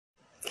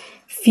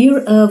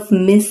Fear of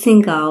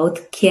missing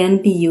out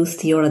can be used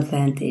to your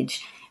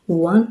advantage.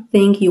 One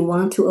thing you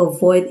want to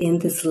avoid in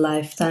this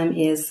lifetime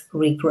is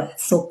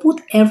regret. So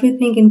put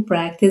everything in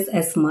practice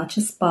as much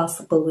as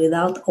possible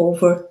without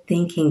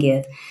overthinking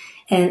it.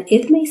 And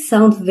it may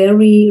sound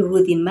very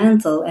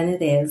rudimental, and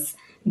it is.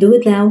 Do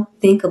it now,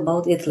 think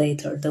about it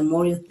later. The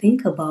more you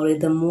think about it,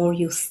 the more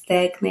you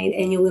stagnate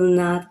and you will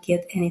not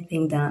get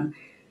anything done.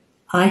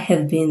 I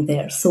have been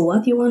there. So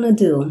what you want to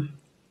do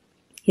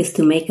is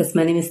to make as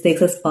many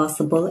mistakes as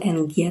possible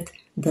and get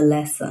the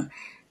lesson.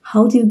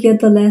 How do you get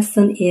the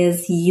lesson?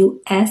 Is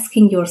you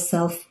asking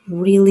yourself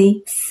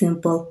really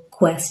simple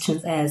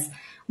questions as,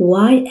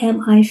 why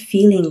am I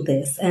feeling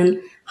this?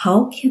 And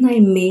how can I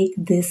make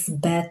this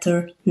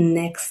better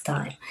next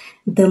time?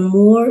 The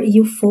more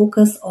you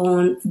focus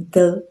on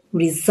the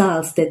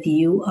results that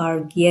you are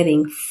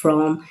getting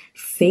from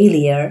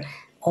failure,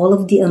 all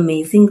of the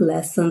amazing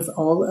lessons,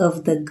 all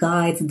of the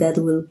guides that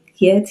will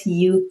get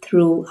you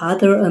through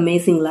other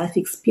amazing life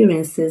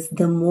experiences,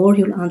 the more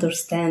you'll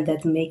understand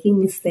that making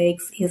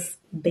mistakes is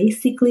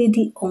basically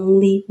the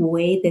only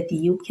way that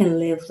you can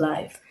live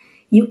life.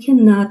 You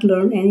cannot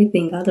learn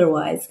anything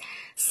otherwise.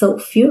 So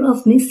fear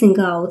of missing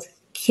out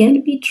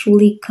can be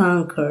truly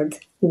conquered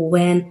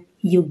when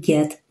you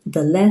get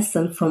the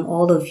lesson from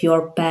all of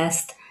your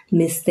past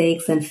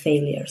mistakes and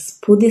failures.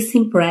 Put this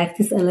in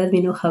practice and let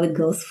me know how it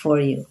goes for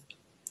you.